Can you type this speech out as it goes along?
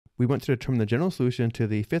we want to determine the general solution to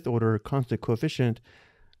the fifth order constant coefficient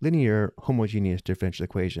linear homogeneous differential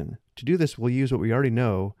equation. To do this, we'll use what we already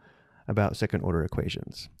know about second order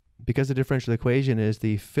equations. Because the differential equation is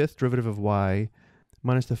the fifth derivative of y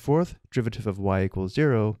minus the fourth derivative of y equals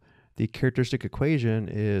 0, the characteristic equation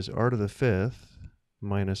is r to the fifth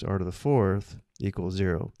minus r to the fourth equals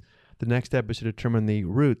 0. The next step is to determine the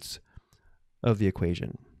roots of the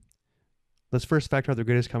equation. Let's first factor out the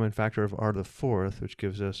greatest common factor of r to the fourth, which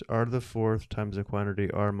gives us r to the fourth times the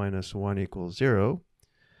quantity r minus 1 equals 0.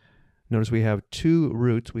 Notice we have two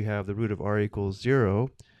roots. We have the root of r equals 0.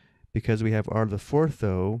 Because we have r to the fourth,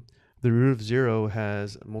 though, the root of 0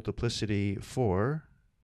 has multiplicity 4.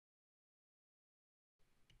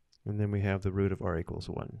 And then we have the root of r equals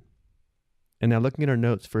 1. And now looking at our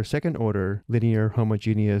notes for second order linear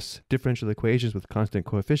homogeneous differential equations with constant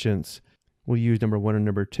coefficients, we'll use number 1 and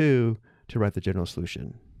number 2 to write the general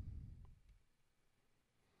solution.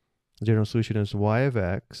 The general solution is y of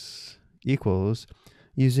x equals,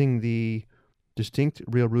 using the distinct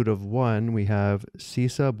real root of 1, we have c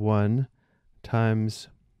sub 1 times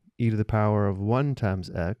e to the power of 1 times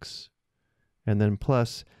x, and then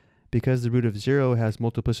plus, because the root of 0 has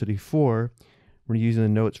multiplicity 4, we're using the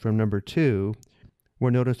notes from number 2,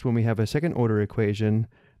 where notice when we have a second order equation,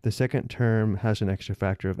 the second term has an extra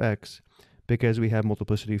factor of x. Because we have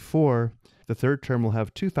multiplicity 4, the third term will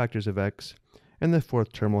have 2 factors of x, and the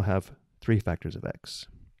fourth term will have 3 factors of x.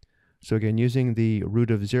 So again, using the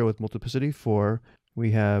root of 0 with multiplicity 4,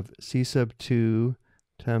 we have c sub 2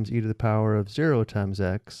 times e to the power of 0 times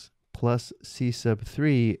x, plus c sub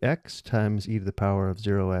 3 x times e to the power of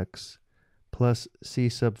 0x, plus c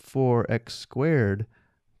sub 4 x squared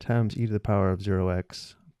times e to the power of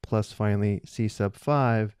 0x, plus finally c sub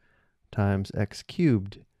 5 times x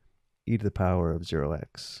cubed e to the power of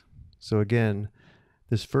 0x. So again,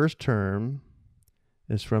 this first term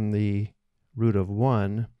is from the root of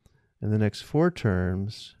 1, and the next 4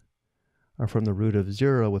 terms are from the root of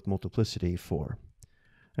 0 with multiplicity 4.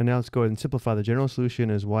 And now let's go ahead and simplify. The general solution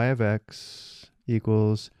is y of x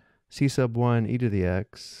equals c sub 1 e to the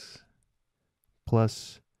x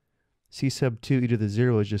plus c sub 2 e to the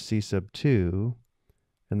 0 is just c sub 2,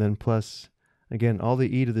 and then plus, again, all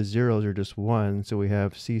the e to the 0s are just 1, so we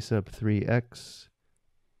have c sub 3x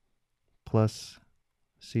plus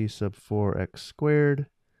c sub 4x squared,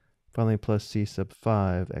 finally plus c sub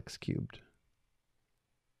 5 x cubed.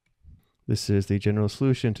 This is the general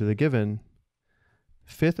solution to the given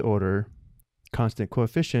fifth order constant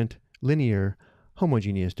coefficient linear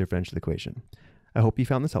homogeneous differential equation. I hope you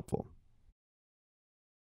found this helpful.